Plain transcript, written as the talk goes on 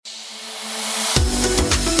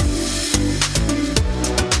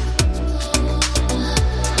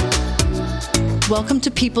Welcome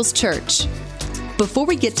to People's Church. Before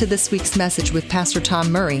we get to this week's message with Pastor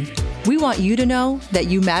Tom Murray, we want you to know that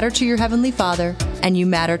you matter to your Heavenly Father and you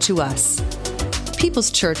matter to us.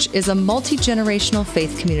 People's Church is a multi-generational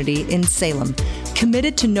faith community in Salem,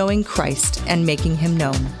 committed to knowing Christ and making Him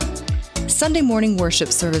known. Sunday morning worship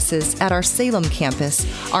services at our Salem campus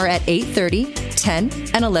are at 8:30, 10,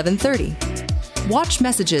 and 11:30. Watch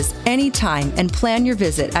messages anytime and plan your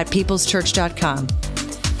visit at peopleschurch.com.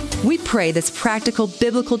 We pray this practical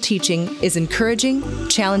biblical teaching is encouraging,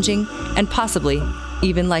 challenging, and possibly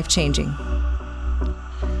even life-changing.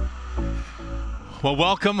 Well,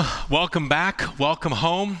 welcome back, welcome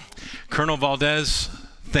home. Colonel Valdez,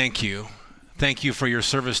 thank you. Thank you for your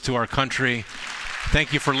service to our country.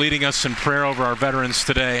 Thank you for leading us in prayer over our veterans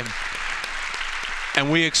today.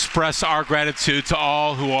 And we express our gratitude to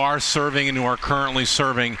all who are serving and who are currently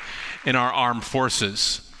serving in our armed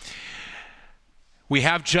forces. We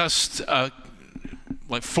have just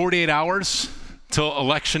 48 hours till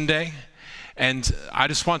Election Day. And I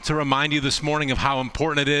just want to remind you this morning of how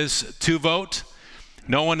important it is to vote.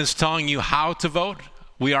 No one is telling you how to vote.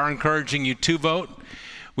 We are encouraging you to vote.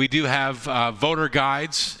 We do have voter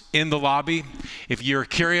guides in the lobby. If you're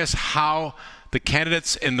curious how the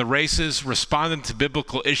candidates in the races responded to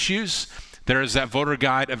biblical issues, there is that voter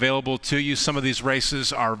guide available to you. Some of these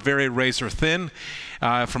races are very razor thin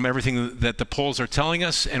from everything that the polls are telling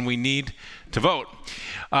us, and we need to vote.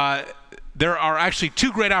 There are actually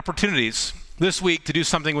two great opportunities this week to do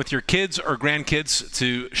something with your kids or grandkids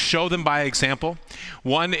to show them by example.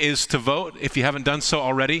 One is to vote, if you haven't done so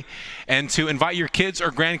already, and to invite your kids or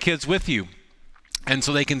grandkids with you. And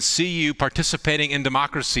so they can see you participating in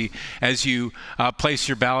democracy as you place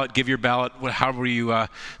your ballot, give your ballot, however you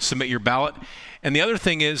submit your ballot. And the other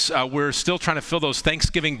thing is we're still trying to fill those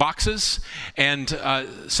Thanksgiving boxes. And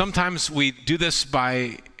sometimes we do this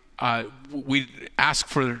by, we ask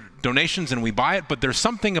for donations and we buy it, but there's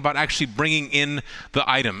something about actually bringing in the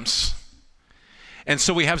items. And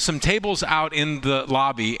so we have some tables out in the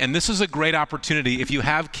lobby, and this is a great opportunity if you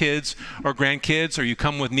have kids or grandkids, or you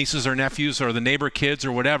come with nieces or nephews or the neighbor kids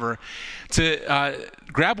or whatever, to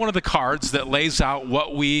grab one of the cards that lays out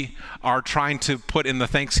what we are trying to put in the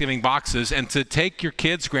Thanksgiving boxes, and to take your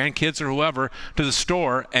kids, grandkids, or whoever to the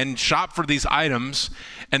store and shop for these items,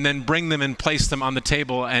 and then bring them and place them on the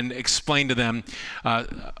table and explain to them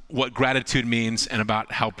what gratitude means and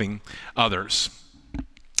about helping others.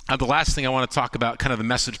 The last thing I want to talk about, kind of the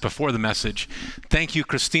message before the message. Thank you,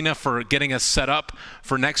 Christina, for getting us set up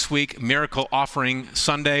for next week, Miracle Offering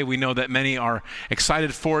Sunday. We know that many are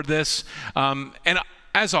excited for this. And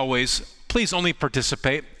as always, please only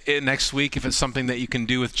participate next week if it's something that you can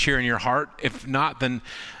do with cheer in your heart. If not, then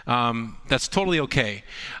that's totally okay.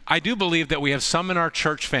 I do believe that we have some in our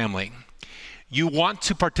church family. You want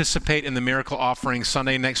to participate in the Miracle Offering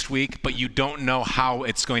Sunday next week, but you don't know how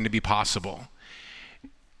it's going to be possible.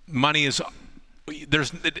 Money is,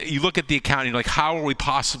 you look at the account and you're like, how are we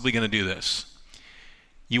possibly going to do this?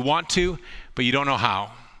 You want to, but you don't know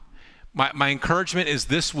how. My encouragement is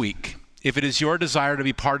this week, if it is your desire to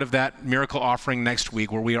be part of that miracle offering next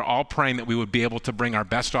week, where we are all praying that we would be able to bring our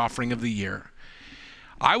best offering of the year,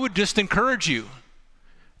 I would just encourage you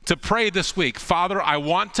to pray this week, Father, I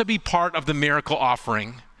want to be part of the miracle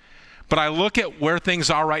offering, but I look at where things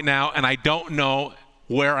are right now and I don't know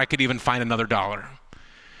where I could even find another dollar.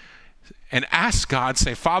 And ask God,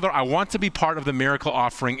 say, Father, I want to be part of the miracle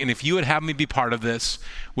offering, and if you would have me be part of this,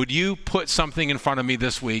 would you put something in front of me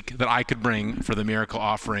this week that I could bring for the miracle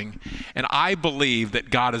offering? And I believe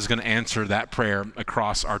that God is going to answer that prayer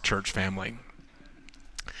across our church family.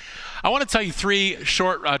 I want to tell you three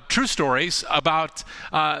short true stories about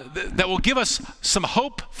that will give us some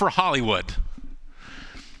hope for Hollywood.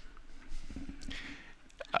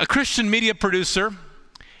 A Christian media producer,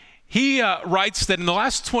 he writes that in the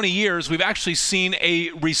last 20 years, we've actually seen a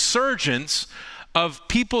resurgence of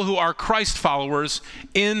people who are Christ followers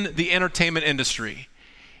in the entertainment industry.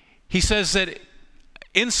 He says that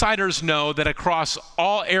insiders know that across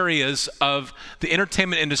all areas of the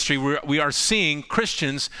entertainment industry, we are seeing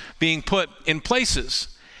Christians being put in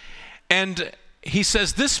places. And he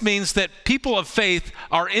says this means that people of faith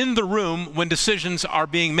are in the room when decisions are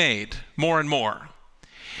being made more and more.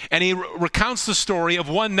 And he recounts the story of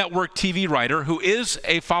one network TV writer who is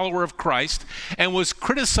a follower of Christ and was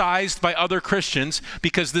criticized by other Christians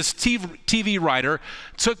because this TV writer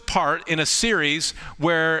took part in a series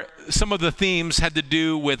where some of the themes had to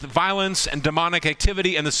do with violence and demonic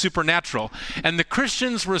activity and the supernatural. And the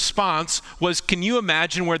Christian's response was, can you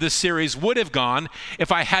imagine where this series would have gone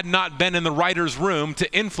if I had not been in the writer's room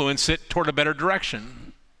to influence it toward a better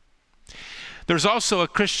direction? There's also a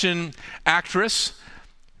Christian actress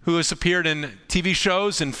who has appeared in TV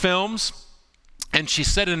shows and films, and she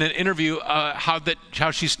said in an interview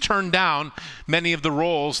how she's turned down many of the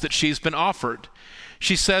roles that she's been offered.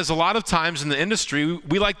 She says a lot of times in the industry,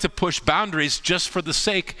 we like to push boundaries just for the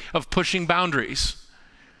sake of pushing boundaries.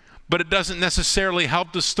 But it doesn't necessarily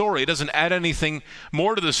help the story. It doesn't add anything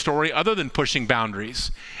more to the story other than pushing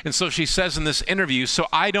boundaries. And so she says in this interview, so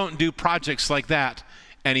I don't do projects like that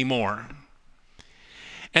anymore.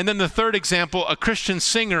 And then the third example, a Christian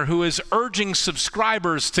singer who is urging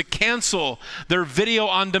subscribers to cancel their video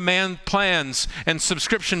on demand plans and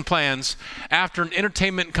subscription plans after an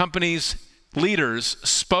entertainment company's leaders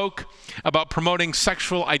spoke about promoting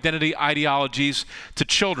sexual identity ideologies to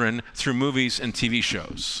children through movies and TV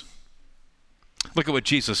shows. Look at what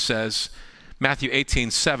Jesus says, Matthew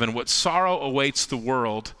 18:7, what sorrow awaits the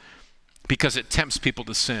world because it tempts people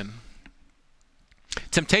to sin.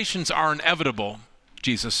 Temptations are inevitable,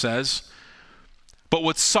 Jesus says, but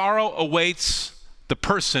what sorrow awaits the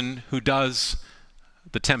person who does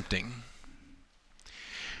the tempting.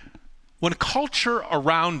 When culture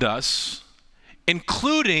around us,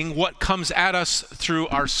 including what comes at us through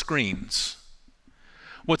our screens,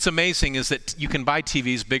 what's amazing is that you can buy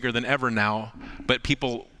TVs bigger than ever now, but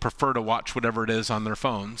people prefer to watch whatever it is on their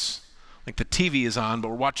phones. Like the TV is on, but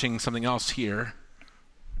we're watching something else here.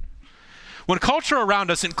 When culture around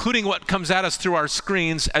us, including what comes at us through our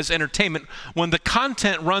screens as entertainment, when the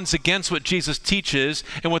content runs against what Jesus teaches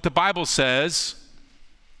and what the Bible says,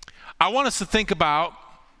 I want us to think about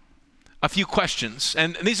a few questions.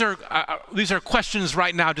 And these are questions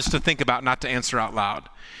right now just to think about, not to answer out loud.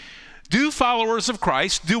 Do followers of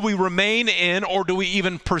Christ, do we remain in or do we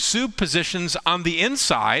even pursue positions on the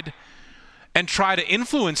inside and try to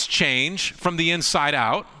influence change from the inside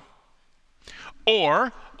out?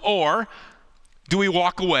 Or do we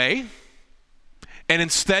walk away and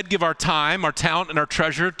instead give our time, our talent, and our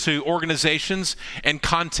treasure to organizations and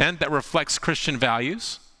content that reflects Christian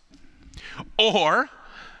values? Or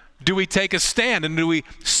do we take a stand and do we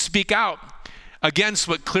speak out against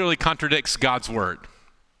what clearly contradicts God's word?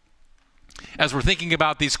 As we're thinking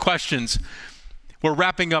about these questions, we're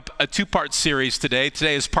wrapping up a two-part series today.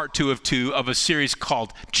 Today is part 2 of a series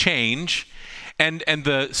called Change. And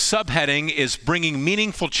the subheading is bringing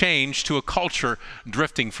meaningful change to a culture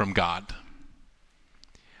drifting from God.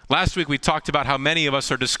 Last week we talked about how many of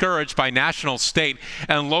us are discouraged by national, state,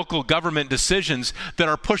 and local government decisions that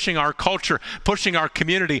are pushing our culture, pushing our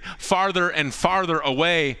community farther and farther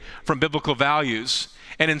away from biblical values.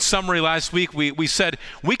 And in summary, last week we said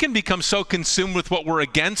we can become so consumed with what we're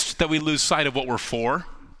against that we lose sight of what we're for.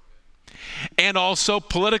 And also,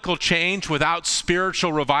 political change without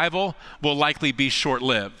spiritual revival will likely be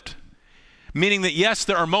short-lived. Meaning that, yes,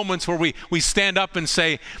 there are moments where we stand up and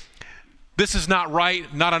say, this is not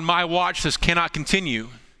right, not on my watch, this cannot continue.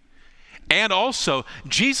 And also,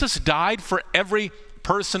 Jesus died for every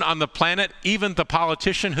person on the planet, even the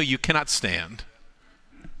politician who you cannot stand.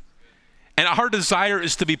 And our desire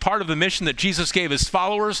is to be part of the mission that Jesus gave his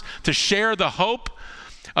followers, to share the hope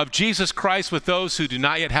of Jesus Christ with those who do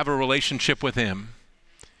not yet have a relationship with him.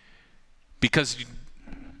 Because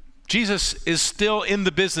Jesus is still in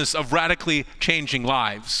the business of radically changing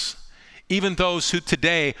lives, even those who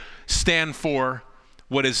today stand for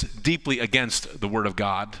what is deeply against the Word of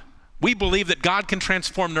God. We believe that God can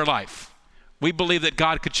transform their life. We believe that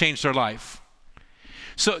God could change their life.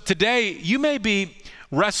 So today, you may be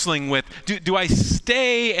wrestling with, do I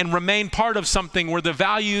stay and remain part of something where the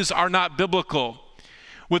values are not biblical,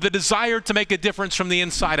 with a desire to make a difference from the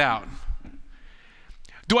inside out?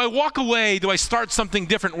 Do I walk away? Do I start something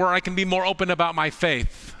different where I can be more open about my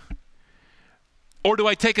faith? Or do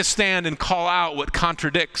I take a stand and call out what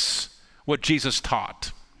contradicts what Jesus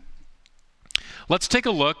taught? Let's take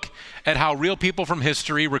a look at how real people from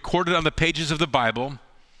history, recorded on the pages of the Bible,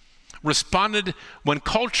 responded when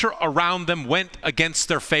culture around them went against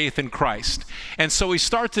their faith in Christ. And so we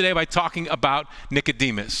start today by talking about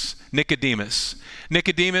Nicodemus.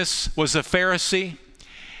 Nicodemus was a Pharisee.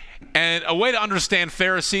 And a way to understand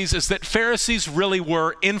Pharisees is that Pharisees really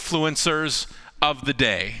were influencers of the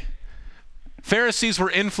day. Pharisees were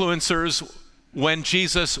influencers when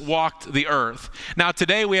Jesus walked the earth. Now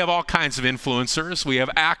today we have all kinds of influencers. We have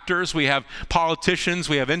actors, we have politicians,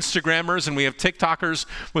 we have Instagrammers, and we have TikTokers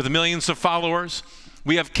with millions of followers.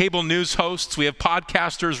 We have cable news hosts, we have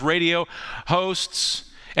podcasters, radio hosts,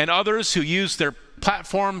 and others who use their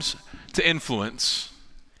platforms to influence.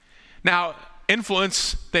 Now,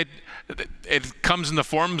 influence, it comes in the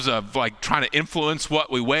forms of like trying to influence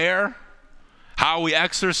what we wear, how we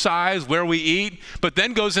exercise, where we eat, but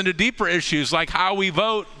then goes into deeper issues like how we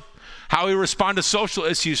vote, how we respond to social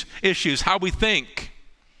issues, how we think.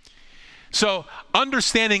 So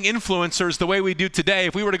understanding influencers the way we do today,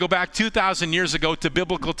 if we were to go back 2,000 years ago to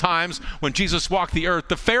biblical times when Jesus walked the earth,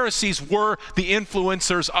 the Pharisees were the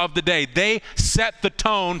influencers of the day. They set the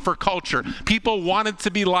tone for culture. People wanted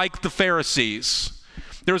to be like the Pharisees.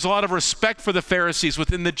 There was a lot of respect for the Pharisees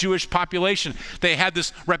within the Jewish population. They had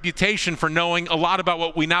this reputation for knowing a lot about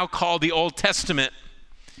what we now call the Old Testament.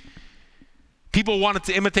 People wanted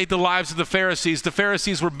to imitate the lives of the Pharisees. The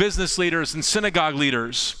Pharisees were business leaders and synagogue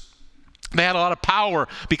leaders. They had a lot of power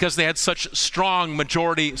because they had such strong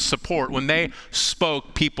majority support. When they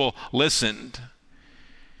spoke, people listened.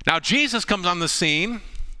 Now Jesus comes on the scene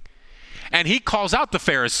and he calls out the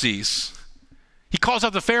Pharisees. He calls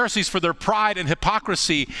out the Pharisees for their pride and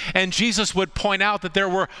hypocrisy. And Jesus would point out that there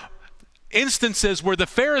were instances where the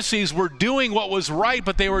Pharisees were doing what was right,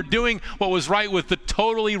 but they were doing what was right with the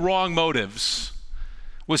totally wrong motives,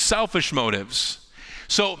 with selfish motives.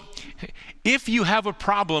 So if you have a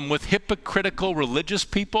problem with hypocritical religious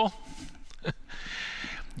people,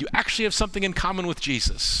 you actually have something in common with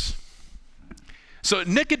Jesus. So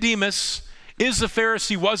Nicodemus is a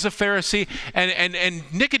Pharisee, was a Pharisee, and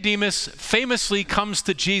Nicodemus famously comes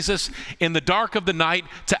to Jesus in the dark of the night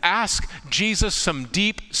to ask Jesus some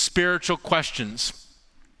deep spiritual questions.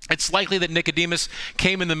 It's likely that Nicodemus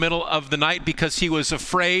came in the middle of the night because he was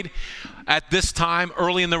afraid at this time,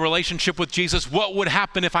 early in the relationship with Jesus, what would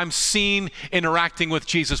happen if I'm seen interacting with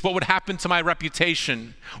Jesus? What would happen to my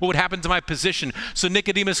reputation? What would happen to my position? So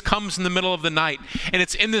Nicodemus comes in the middle of the night, and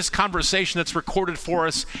it's in this conversation that's recorded for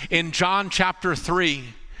us in John chapter 3,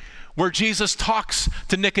 where Jesus talks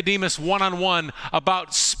to Nicodemus one-on-one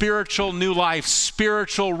about spiritual new life,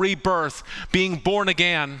 spiritual rebirth, being born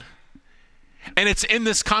again. And it's in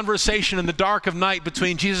this conversation in the dark of night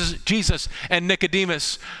between Jesus and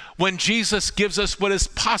Nicodemus when Jesus gives us what is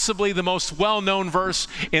possibly the most well-known verse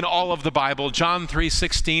in all of the Bible, John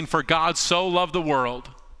 3:16, "For God so loved the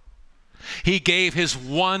world, he gave his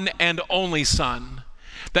one and only Son,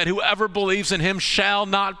 that whoever believes in him shall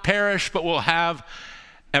not perish but will have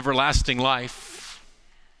everlasting life."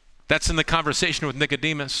 That's in the conversation with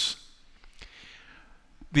Nicodemus.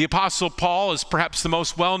 The Apostle Paul is perhaps the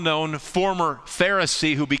most well-known former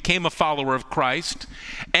Pharisee who became a follower of Christ,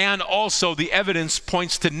 and also the evidence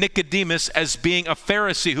points to Nicodemus as being a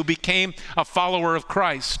Pharisee who became a follower of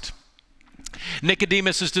Christ.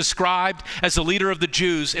 Nicodemus is described as a leader of the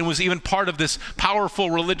Jews and was even part of this powerful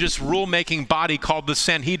religious rule-making body called the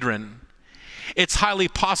Sanhedrin. It's highly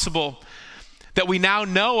possible that we now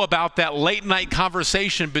know about that late night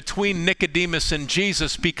conversation between Nicodemus and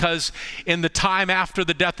Jesus because in the time after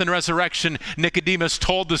the death and resurrection, Nicodemus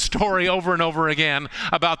told the story over and over again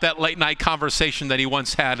about that late night conversation that he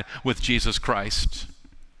once had with Jesus Christ.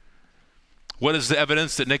 What is the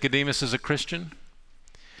evidence that Nicodemus is a Christian?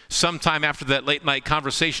 Sometime after that late night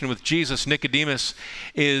conversation with Jesus, Nicodemus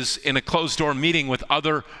is in a closed door meeting with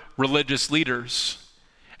other religious leaders.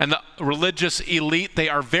 And the religious elite, they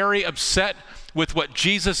are very upset with what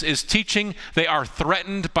Jesus is teaching. They are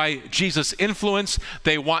threatened by Jesus' influence.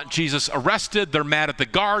 They want Jesus arrested. They're mad at the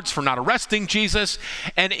guards for not arresting Jesus.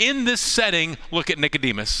 And in this setting, look at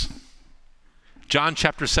Nicodemus. John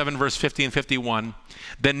chapter 7, verse 50 and 51.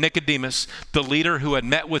 Then Nicodemus, the leader who had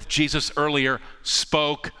met with Jesus earlier,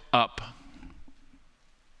 spoke up.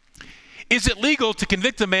 "Is it legal to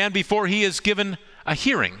convict a man before he is given a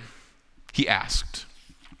hearing?" he asked.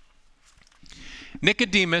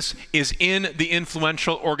 Nicodemus is in the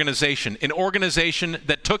influential organization, an organization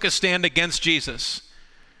that took a stand against Jesus.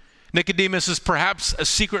 Nicodemus is perhaps a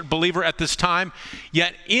secret believer at this time,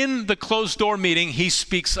 yet in the closed-door meeting, he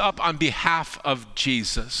speaks up on behalf of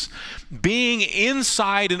Jesus. Being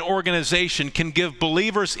inside an organization can give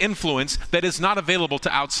believers influence that is not available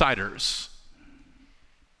to outsiders.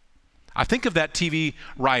 I think of that TV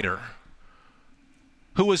writer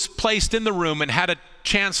who was placed in the room and had a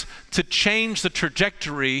chance to change the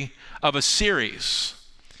trajectory of a series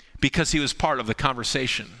because he was part of the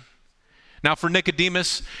conversation. Now for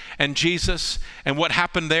Nicodemus and Jesus and what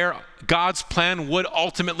happened there, God's plan would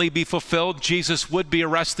ultimately be fulfilled. Jesus would be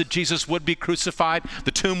arrested. Jesus would be crucified.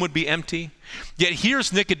 The tomb would be empty. Yet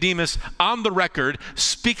here's Nicodemus on the record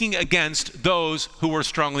speaking against those who were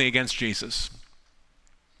strongly against Jesus.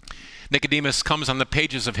 Nicodemus comes on the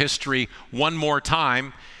pages of history one more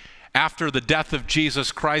time after the death of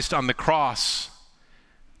Jesus Christ on the cross.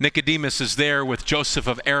 Nicodemus is there with Joseph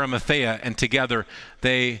of Arimathea, and together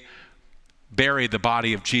they bury the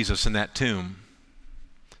body of Jesus in that tomb.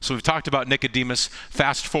 So we've talked about Nicodemus.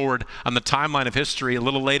 Fast forward on the timeline of history a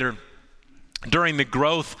little later. During the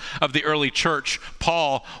growth of the early church,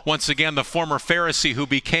 Paul, once again the former Pharisee who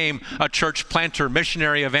became a church planter,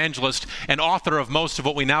 missionary, evangelist, and author of most of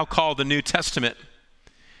what we now call the New Testament.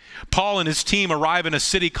 Paul and his team arrive in a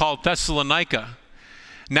city called Thessalonica.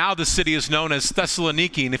 Now the city is known as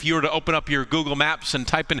Thessaloniki, and if you were to open up your Google Maps and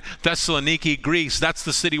type in Thessaloniki, Greece, that's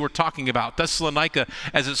the city we're talking about, Thessalonica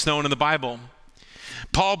as it's known in the Bible.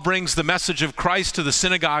 Paul brings the message of Christ to the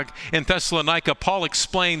synagogue in Thessalonica. Paul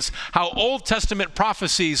explains how Old Testament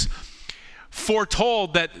prophecies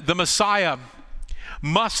foretold that the Messiah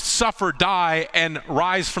must suffer, die, and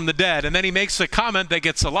rise from the dead. And then he makes a comment that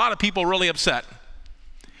gets a lot of people really upset.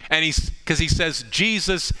 And because he says,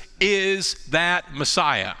 Jesus is that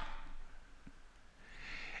Messiah.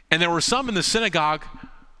 And there were some in the synagogue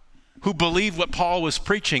who believed what Paul was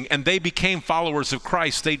preaching, and they became followers of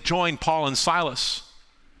Christ. They joined Paul and Silas.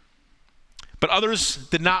 But others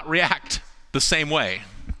did not react the same way.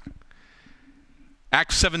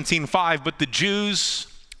 Acts 17:5, but the Jews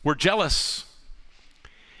were jealous,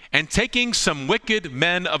 and taking some wicked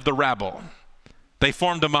men of the rabble, they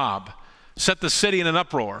formed a mob, set the city in an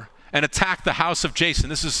uproar, and attacked the house of Jason.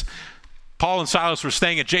 This is, Paul and Silas were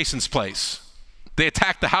staying at Jason's place. They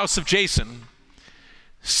attacked the house of Jason,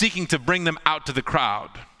 seeking to bring them out to the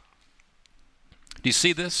crowd. Do you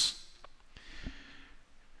see this?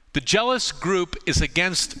 The jealous group is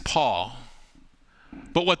against Paul,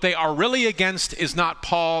 but what they are really against is not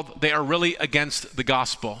Paul, they are really against the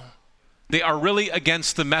gospel. They are really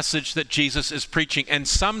against the message that Jesus is preaching. And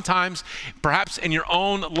sometimes, perhaps in your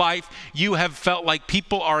own life, you have felt like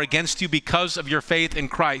people are against you because of your faith in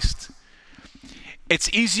Christ. It's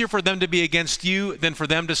easier for them to be against you than for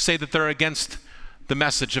them to say that they're against the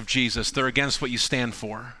message of Jesus. They're against what you stand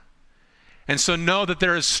for. And so know that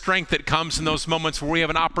there is strength that comes in those moments where we have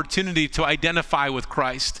an opportunity to identify with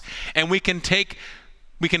Christ. And we can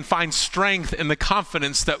find strength in the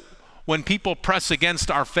confidence that when people press against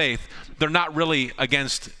our faith, they're not really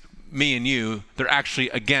against me and you. They're actually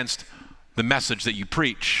against the message that you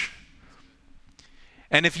preach.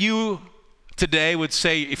 And if you today would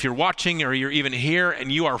say, if you're watching or you're even here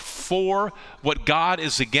and you are for what God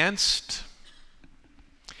is against,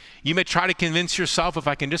 you may try to convince yourself, if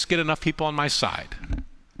I can just get enough people on my side,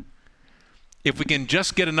 if we can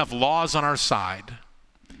just get enough laws on our side,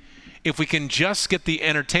 if we can just get the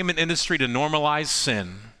entertainment industry to normalize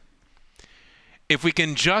sin, if we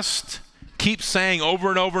can just keep saying over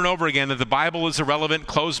and over and over again that the Bible is irrelevant,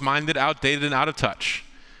 closed-minded, outdated, and out of touch,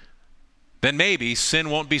 then maybe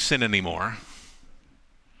sin won't be sin anymore.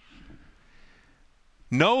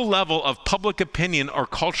 No level of public opinion or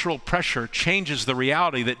cultural pressure changes the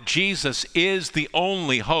reality that Jesus is the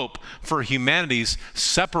only hope for humanity's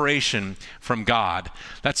separation from God.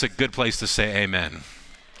 That's a good place to say amen.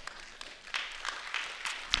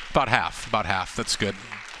 About half. That's good.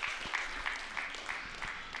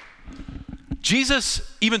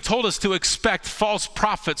 Jesus even told us to expect false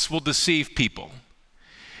prophets will deceive people.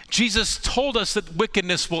 Jesus told us that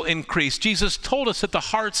wickedness will increase. Jesus told us that the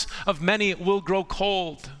hearts of many will grow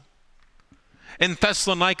cold. In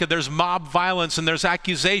Thessalonica, there's mob violence and there's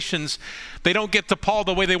accusations. They don't get to Paul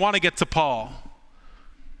the way they want to get to Paul.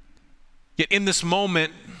 Yet in this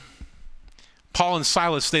moment, Paul and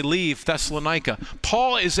Silas, they leave Thessalonica.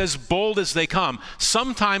 Paul is as bold as they come.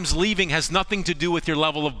 Sometimes leaving has nothing to do with your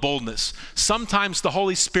level of boldness. Sometimes the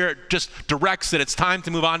Holy Spirit just directs that it's time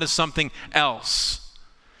to move on to something else.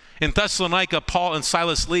 In Thessalonica, Paul and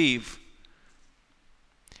Silas leave.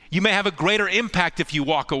 You may have a greater impact if you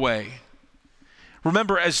walk away.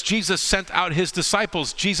 Remember, as Jesus sent out his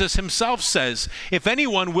disciples, Jesus himself says, if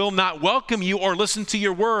anyone will not welcome you or listen to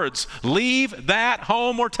your words, leave that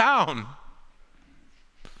home or town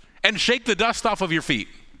and shake the dust off of your feet.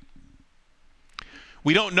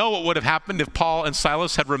 We don't know what would have happened if Paul and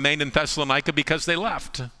Silas had remained in Thessalonica because they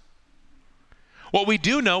left. What we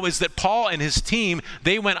do know is that Paul and his team,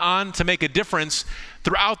 they went on to make a difference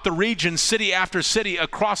throughout the region, city after city,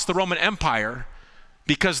 across the Roman Empire,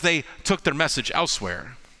 because they took their message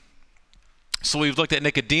elsewhere. So we've looked at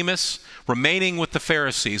Nicodemus remaining with the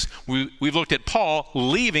Pharisees. We've looked at Paul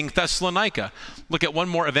leaving Thessalonica. Look at one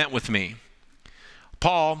more event with me.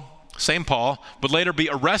 Paul, same Paul, would later be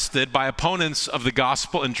arrested by opponents of the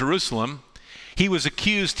gospel in Jerusalem. He was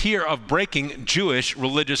accused here of breaking Jewish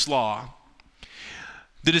religious law.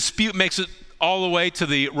 The dispute makes it all the way to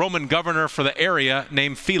the Roman governor for the area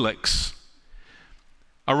named Felix.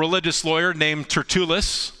 A religious lawyer named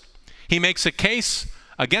Tertullus, he makes a case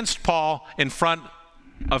against Paul in front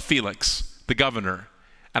of Felix, the governor.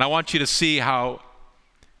 And I want you to see how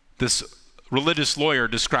this religious lawyer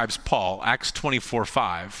describes Paul, Acts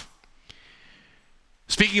 24:5.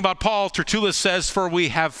 Speaking about Paul, Tertullus says, "For we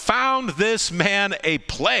have found this man a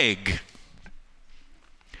plague,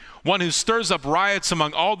 one who stirs up riots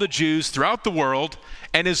among all the Jews throughout the world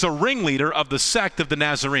and is a ringleader of the sect of the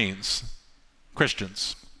Nazarenes,"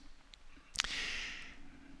 Christians.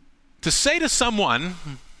 To say to someone,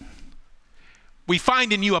 "We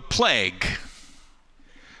find in you a plague,"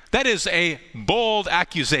 that is a bold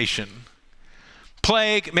accusation.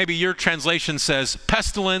 Plague, maybe your translation says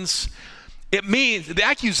pestilence. It means, the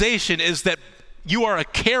accusation is that you are a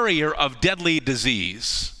carrier of deadly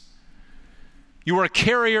disease. You are a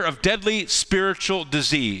carrier of deadly spiritual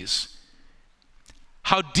disease.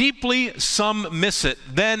 How deeply some miss it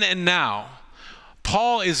then and now.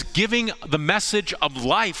 Paul is giving the message of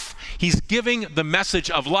life. He's giving the message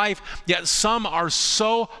of life, yet some are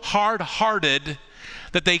so hard-hearted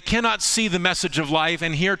that they cannot see the message of life,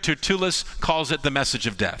 and here Tertullus calls it the message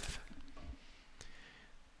of death.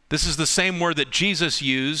 This is the same word that Jesus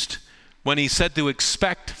used when he said to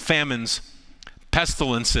expect famines,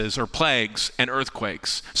 pestilences, or plagues, and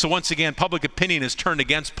earthquakes. So once again, public opinion is turned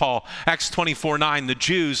against Paul. Acts 24:9, the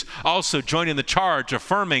Jews also joined in the charge,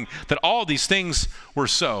 affirming that all these things were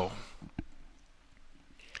so.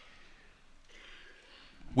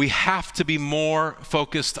 We have to be more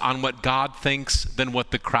focused on what God thinks than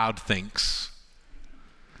what the crowd thinks.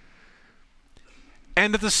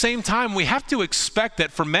 And at the same time, we have to expect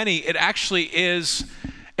that for many, it actually is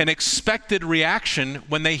an expected reaction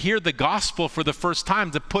when they hear the gospel for the first time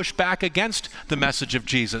to push back against the message of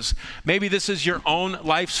Jesus. Maybe this is your own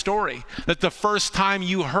life story, that the first time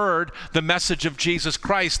you heard the message of Jesus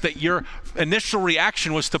Christ, that your initial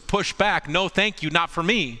reaction was to push back. "No, thank you, not for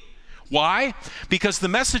me." Why? Because the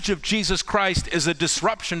message of Jesus Christ is a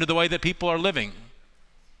disruption to the way that people are living.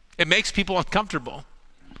 It makes people uncomfortable.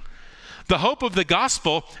 The hope of the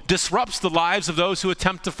gospel disrupts the lives of those who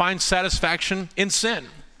attempt to find satisfaction in sin.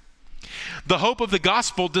 The hope of the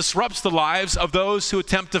gospel disrupts the lives of those who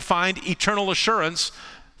attempt to find eternal assurance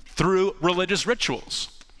through religious rituals.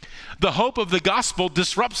 The hope of the gospel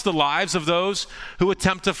disrupts the lives of those who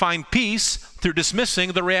attempt to find peace through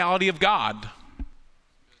dismissing the reality of God.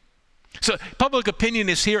 So public opinion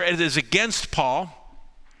is here. It is against Paul.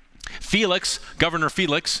 Felix, Governor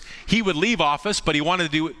Felix, he would leave office, but he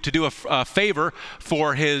wanted to do a favor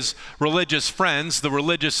for his religious friends, the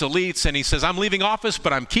religious elites, and he says, "I'm leaving office,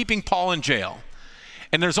 but I'm keeping Paul in jail."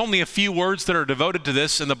 And there's only a few words that are devoted to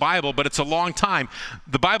this in the Bible, but it's a long time.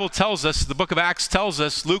 The Bible tells us, the book of Acts tells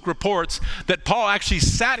us, Luke reports, that Paul actually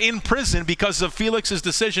sat in prison because of Felix's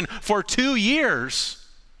decision for 2 years.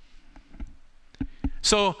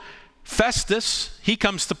 So Festus, he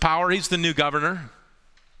comes to power. He's the new governor.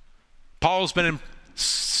 Paul's been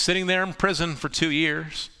sitting there in prison for 2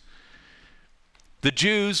 years. The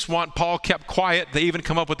Jews want Paul kept quiet. They even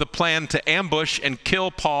come up with a plan to ambush and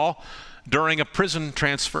kill Paul during a prison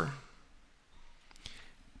transfer.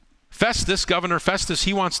 Festus, Governor Festus,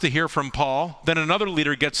 he wants to hear from Paul. Then another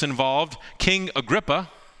leader gets involved, King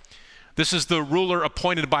Agrippa. This is the ruler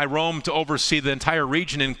appointed by Rome to oversee the entire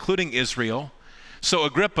region, including Israel. So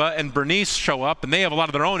Agrippa and Bernice show up, and they have a lot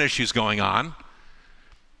of their own issues going on.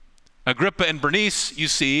 Agrippa and Bernice, you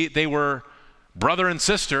see, they were brother and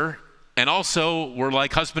sister, and also were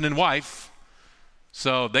like husband and wife.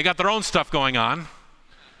 So they got their own stuff going on.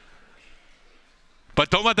 But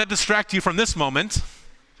don't let that distract you from this moment.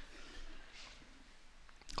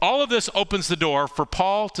 All of this opens the door for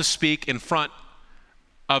Paul to speak in front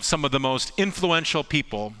of some of the most influential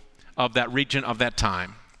people of that region of that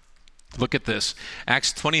time. Look at this,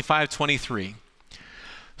 Acts 25:23.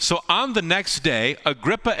 So on the next day,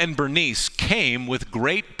 Agrippa and Bernice came with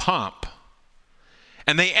great pomp,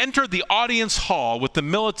 and they entered the audience hall with the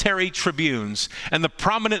military tribunes and the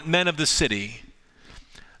prominent men of the city.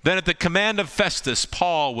 Then at the command of Festus,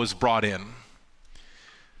 Paul was brought in.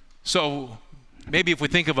 So maybe if we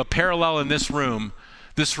think of a parallel in this room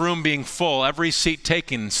being full, every seat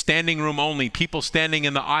taken, standing room only, people standing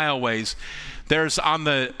in the aisleways. There's on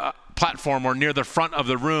the platform or near the front of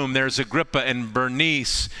the room, there's Agrippa and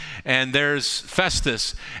Bernice, and there's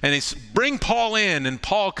Festus. And they bring Paul in, and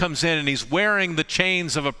Paul comes in, and he's wearing the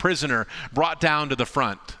chains of a prisoner brought down to the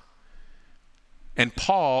front. And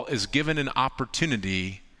Paul is given an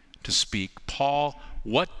opportunity to speak. Paul,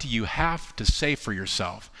 what do you have to say for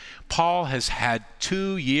yourself? Paul has had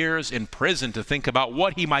 2 years in prison to think about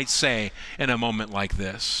what he might say in a moment like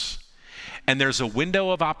this. And there's a window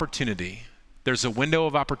of opportunity. There's a window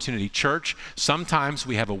of opportunity. Church, sometimes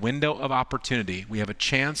we have a window of opportunity. We have a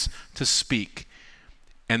chance to speak.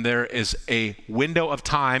 And there is a window of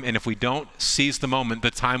time, and if we don't seize the moment,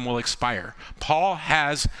 the time will expire. Paul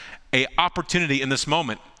has an opportunity in this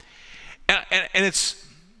moment. And it's,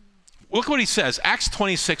 look what he says, Acts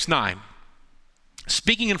 26:9.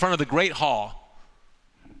 Speaking in front of the great hall,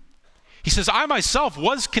 he says, I myself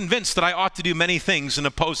was convinced that I ought to do many things in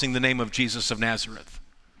opposing the name of Jesus of Nazareth.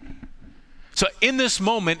 So in this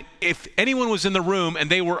moment, if anyone was in the room and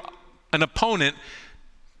they were an opponent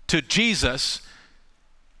to Jesus,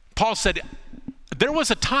 Paul said, there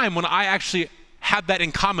was a time when I actually had that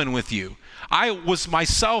in common with you. I was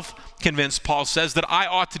myself convinced, Paul says, that I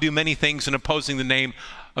ought to do many things in opposing the name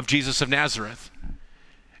of Jesus of Nazareth.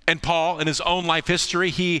 And Paul, in his own life history,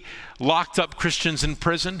 he locked up Christians in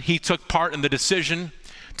prison. He took part in the decision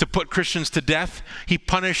to put Christians to death. He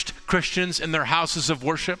punished Christians in their houses of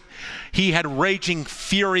worship. He had raging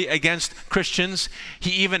fury against Christians. He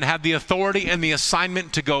even had the authority and the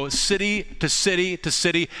assignment to go city to city to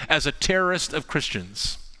city as a terrorist of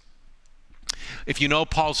Christians. If you know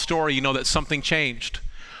Paul's story, you know that something changed.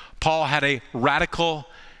 Paul had a radical,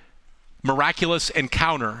 miraculous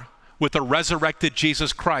encounter with a resurrected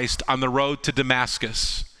Jesus Christ on the road to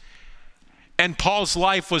Damascus. And Paul's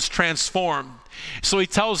life was transformed. So he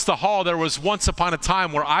tells the hall, there was once upon a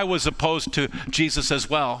time where I was opposed to Jesus as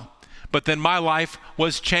well. But then my life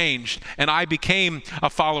was changed and I became a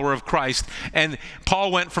follower of Christ. And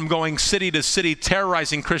Paul went from going city to city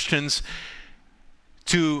terrorizing Christians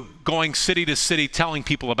to going city to city telling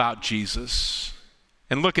people about Jesus.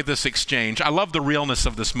 And look at this exchange. I love the realness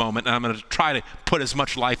of this moment, and I'm going to try to put as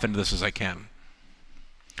much life into this as I can.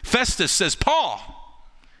 Festus says, Paul,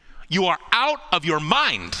 you are out of your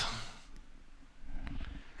mind.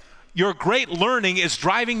 Your great learning is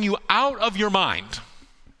driving you out of your mind.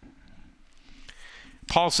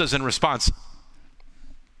 Paul says in response,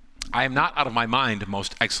 I am not out of my mind,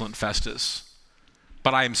 most excellent Festus,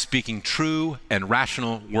 but I am speaking true and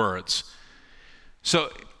rational words. So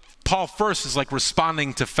Paul first is like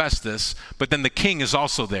responding to Festus, but then the king is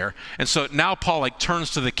also there. And so now Paul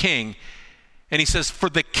turns to the king and he says, for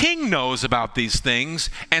the king knows about these things,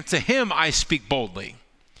 and to him I speak boldly.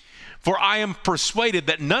 For I am persuaded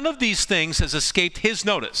that none of these things has escaped his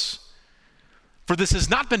notice. For this has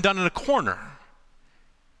not been done in a corner.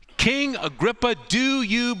 King Agrippa, do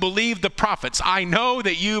you believe the prophets? I know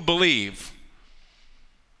that you believe.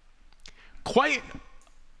 Quite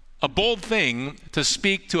a bold thing to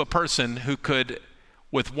speak to a person who could,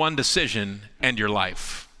 with one decision, end your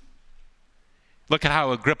life. Look at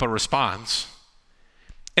how Agrippa responds.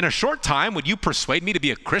 In a short time, would you persuade me to be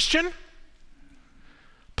a Christian?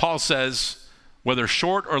 Paul says, whether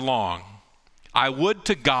short or long, I would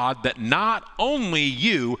to God that not only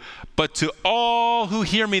you, but to all who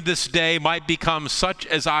hear me this day might become such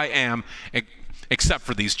as I am, except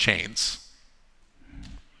for these chains.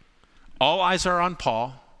 All eyes are on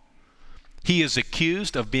Paul. He is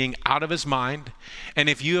accused of being out of his mind. And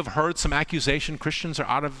if you have heard some accusation, Christians are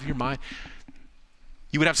out of your mind,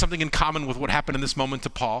 you would have something in common with what happened in this moment to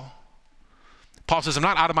Paul. Paul says, I'm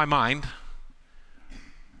not out of my mind.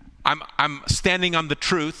 I'm standing on the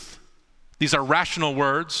truth. These are rational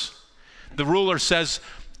words. The ruler says,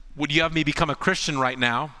 would you have me become a Christian right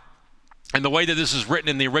now? And the way that this is written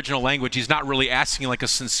in the original language, he's not really asking like a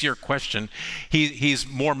sincere question. He's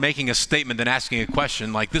more making a statement than asking a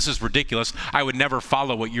question, like, this is ridiculous. I would never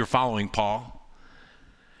follow what you're following, Paul.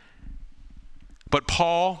 But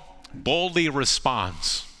Paul boldly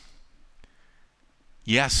responds,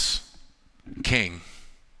 yes, King.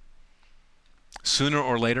 Sooner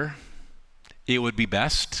or later, it would be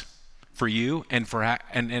best for you and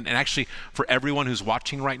actually for everyone who's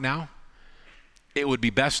watching right now. It would be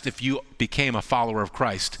best if you became a follower of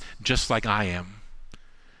Christ, just like I am.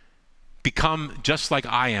 Become just like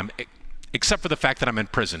I am, except for the fact that I'm in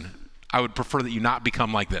prison. I would prefer that you not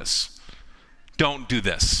become like this. Don't do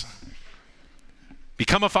this.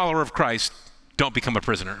 Become a follower of Christ. Don't become a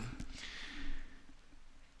prisoner.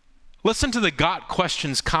 Listen to the Got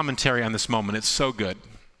Questions commentary on this moment. It's so good.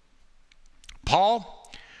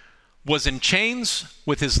 Paul was in chains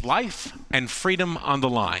with his life and freedom on the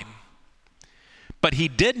line. But he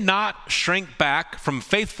did not shrink back from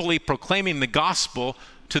faithfully proclaiming the gospel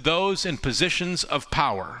to those in positions of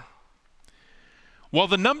power. While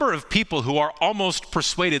the number of people who are almost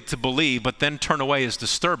persuaded to believe but then turn away is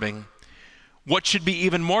disturbing, what should be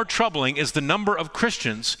even more troubling is the number of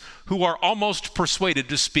Christians who are almost persuaded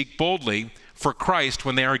to speak boldly for Christ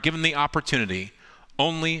when they are given the opportunity,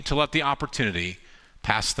 only to let the opportunity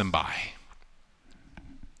pass them by.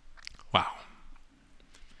 Wow.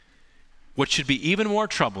 What should be even more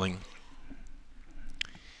troubling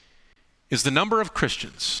is the number of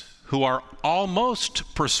Christians who are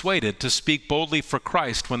almost persuaded to speak boldly for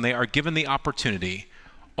Christ when they are given the opportunity,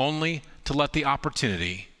 only to let the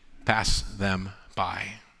opportunity pass them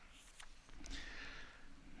by.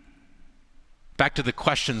 back to the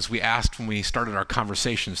questions we asked when we started our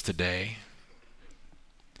conversations today.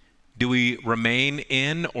 Do we remain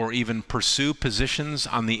in or even pursue positions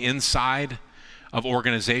on the inside of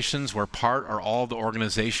organizations where part or all of the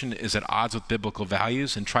organization is at odds with biblical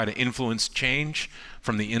values and try to influence change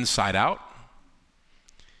from the inside out?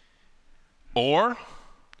 Or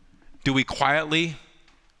do we quietly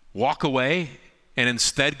walk away and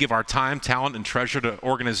instead give our time, talent, and treasure to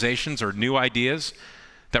organizations or new ideas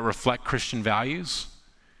that reflect Christian values?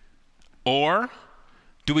 Or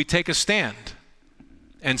do we take a stand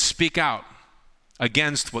and speak out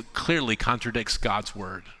against what clearly contradicts God's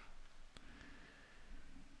word?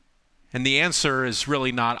 And the answer is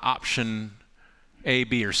really not option A,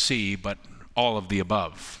 B, or C, but all of the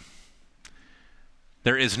above.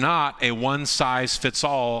 There is not a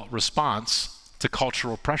one-size-fits-all response to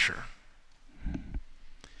cultural pressure.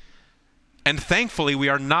 And thankfully, we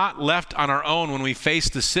are not left on our own when we face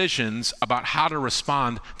decisions about how to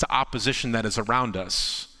respond to opposition that is around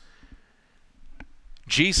us.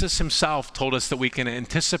 Jesus himself told us that we can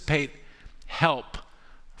anticipate help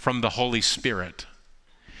from the Holy Spirit.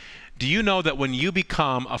 Do you know that when you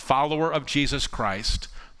become a follower of Jesus Christ,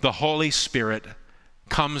 the Holy Spirit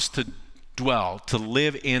comes to dwell, to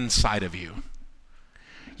live inside of you?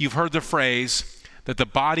 You've heard the phrase that the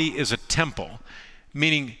body is a temple,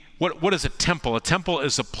 meaning what is a temple? A temple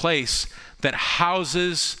is a place that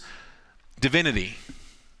houses divinity.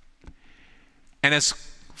 And as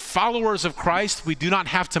followers of Christ, we do not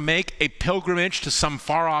have to make a pilgrimage to some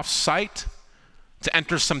far-off site to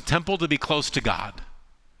enter some temple to be close to God.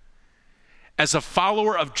 As a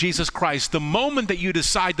follower of Jesus Christ, the moment that you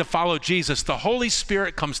decide to follow Jesus, the Holy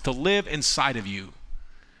Spirit comes to live inside of you.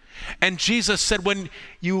 And Jesus said when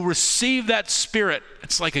you receive that Spirit,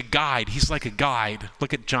 it's like a guide. He's like a guide.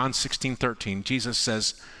 Look at John 16:13. Jesus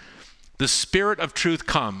says, the Spirit of truth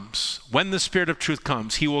comes. When the Spirit of truth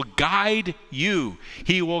comes, he will guide you.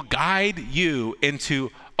 He will guide you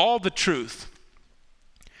into all the truth.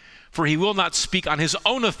 For he will not speak on his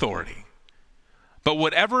own authority, but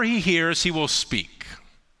whatever he hears, he will speak.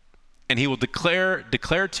 And he will declare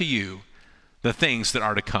to you the things that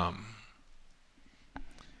are to come.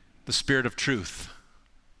 The Spirit of truth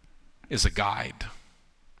is a guide.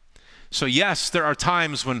 So yes, there are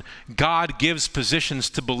times when God gives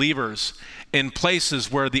positions to believers in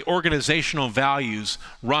places where the organizational values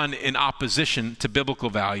run in opposition to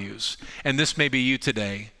biblical values. And this may be you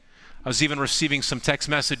today. I was even receiving some text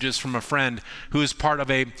messages from a friend who is part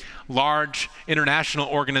of a large international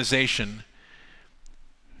organization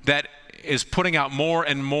that is putting out more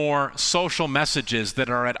and more social messages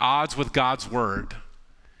that are at odds with God's word.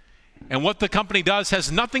 And what the company does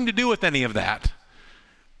has nothing to do with any of that.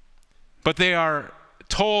 But they are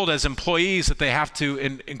told as employees that they have to,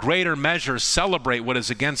 in greater measure, celebrate what is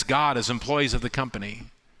against God as employees of the company.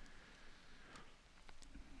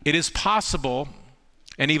 It is possible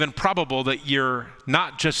and even probable that you're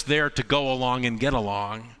not just there to go along and get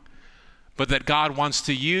along, but that God wants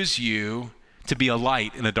to use you to be a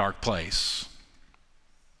light in a dark place.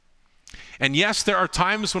 And yes, there are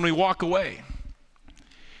times when we walk away.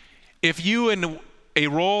 If you in a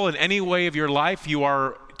role in any way of your life, you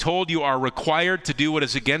are told you are required to do what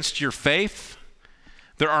is against your faith,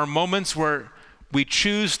 there are moments where we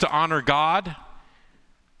choose to honor God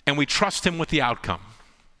and we trust him with the outcome.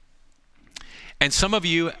 And some of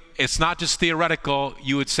you, it's not just theoretical,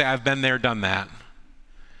 you would say, I've been there, done that.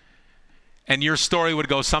 And your story would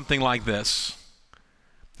go something like this.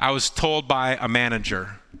 I was told by a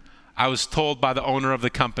manager. I was told by the owner of the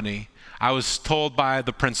company. I was told by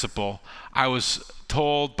the principal. I was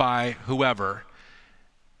told by whoever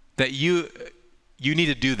that you need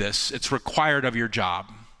to do this. It's required of your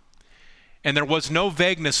job. And there was no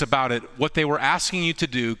vagueness about it. What they were asking you to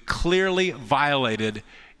do clearly violated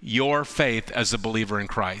your faith as a believer in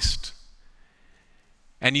Christ.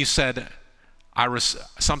 And you said,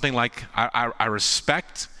 something like, I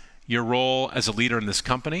respect your role as a leader in this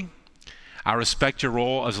company. I respect your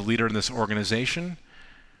role as a leader in this organization.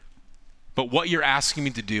 But what you're asking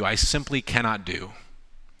me to do, I simply cannot do.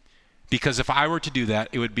 Because if I were to do that,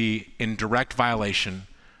 it would be in direct violation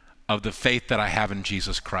of the faith that I have in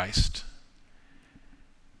Jesus Christ.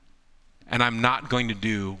 And I'm not going to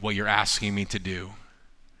do what you're asking me to do.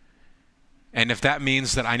 And if that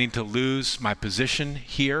means that I need to lose my position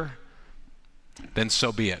here, then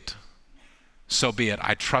so be it. So be it.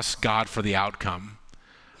 I trust God for the outcome.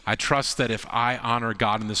 I trust that if I honor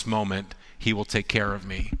God in this moment, he will take care of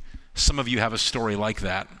me. Some of you have a story like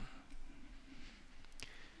that.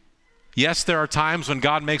 Yes, there are times when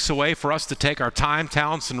God makes a way for us to take our time,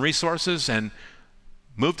 talents, and resources and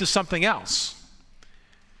move to something else.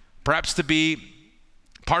 Perhaps to be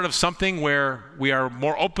part of something where we are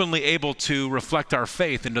more openly able to reflect our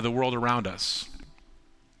faith into the world around us.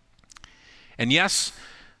 And yes,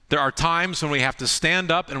 there are times when we have to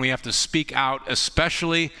stand up and we have to speak out,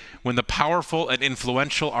 especially when the powerful and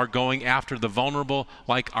influential are going after the vulnerable,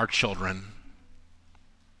 like our children.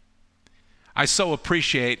 I so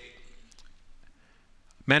appreciate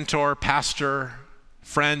mentor, pastor,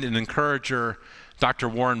 friend, and encourager, Dr.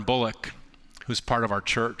 Warren Bullock, who's part of our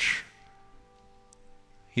church.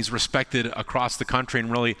 He's respected across the country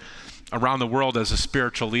and really around the world as a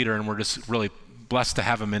spiritual leader, and we're just really blessed to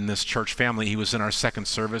have him in this church family. He was in our second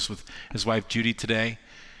service with his wife Judy today,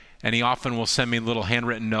 and he often will send me little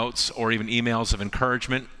handwritten notes or even emails of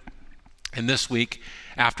encouragement. And this week,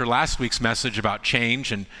 after last week's message about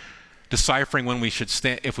change and deciphering when we should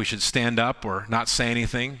if we should stand up or not say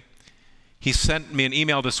anything, he sent me an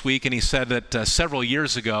email this week, and he said that several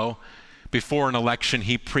years ago, before an election,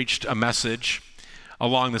 he preached a message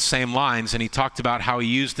along the same lines, and he talked about how he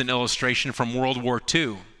used an illustration from World War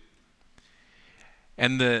II.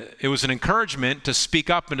 And it was an encouragement to speak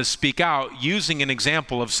up and to speak out using an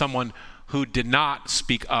example of someone who did not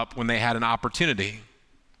speak up when they had an opportunity.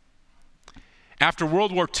 After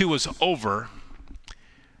World War II was over,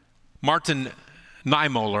 Martin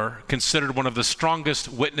Niemöller, considered one of the strongest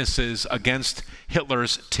witnesses against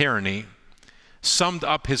Hitler's tyranny, summed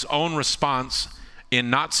up his own response in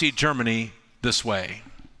Nazi Germany this way.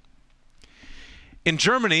 In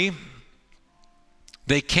Germany,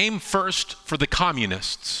 they came first for the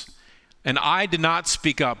communists, and I did not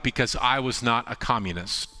speak up because I was not a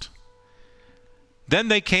communist. Then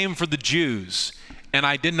they came for the Jews, and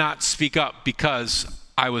I did not speak up because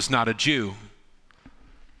I was not a Jew.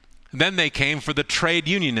 Then they came for the trade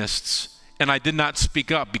unionists, and I did not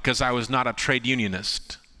speak up because I was not a trade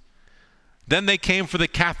unionist. Then they came for the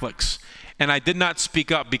Catholics, and I did not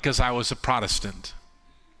speak up because I was a Protestant.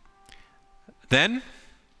 Then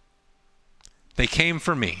they came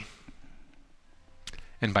for me.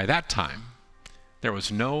 And by that time, there was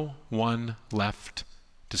no one left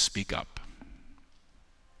to speak up.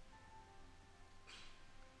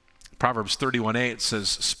 Proverbs 31:8 says,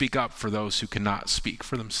 "Speak up for those who cannot speak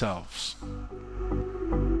for themselves."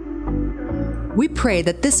 We pray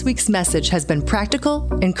that this week's message has been practical,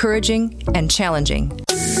 encouraging, and challenging.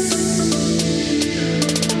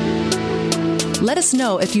 Let us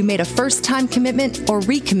know if you made a first-time commitment or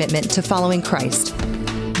recommitment to following Christ.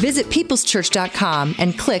 Visit peopleschurch.com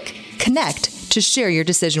and click Connect to share your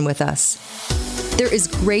decision with us. There is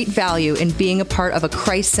great value in being a part of a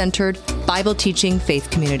Christ-centered, Bible-teaching faith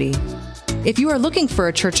community. If you are looking for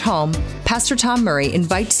a church home, Pastor Tom Murray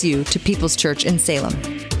invites you to People's Church in Salem.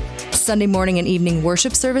 Sunday morning and evening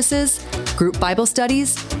worship services, group Bible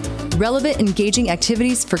studies, relevant, engaging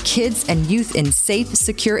activities for kids and youth in safe,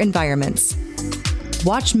 secure environments.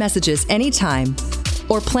 Watch messages anytime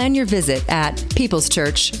or plan your visit at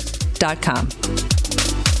peopleschurch.com.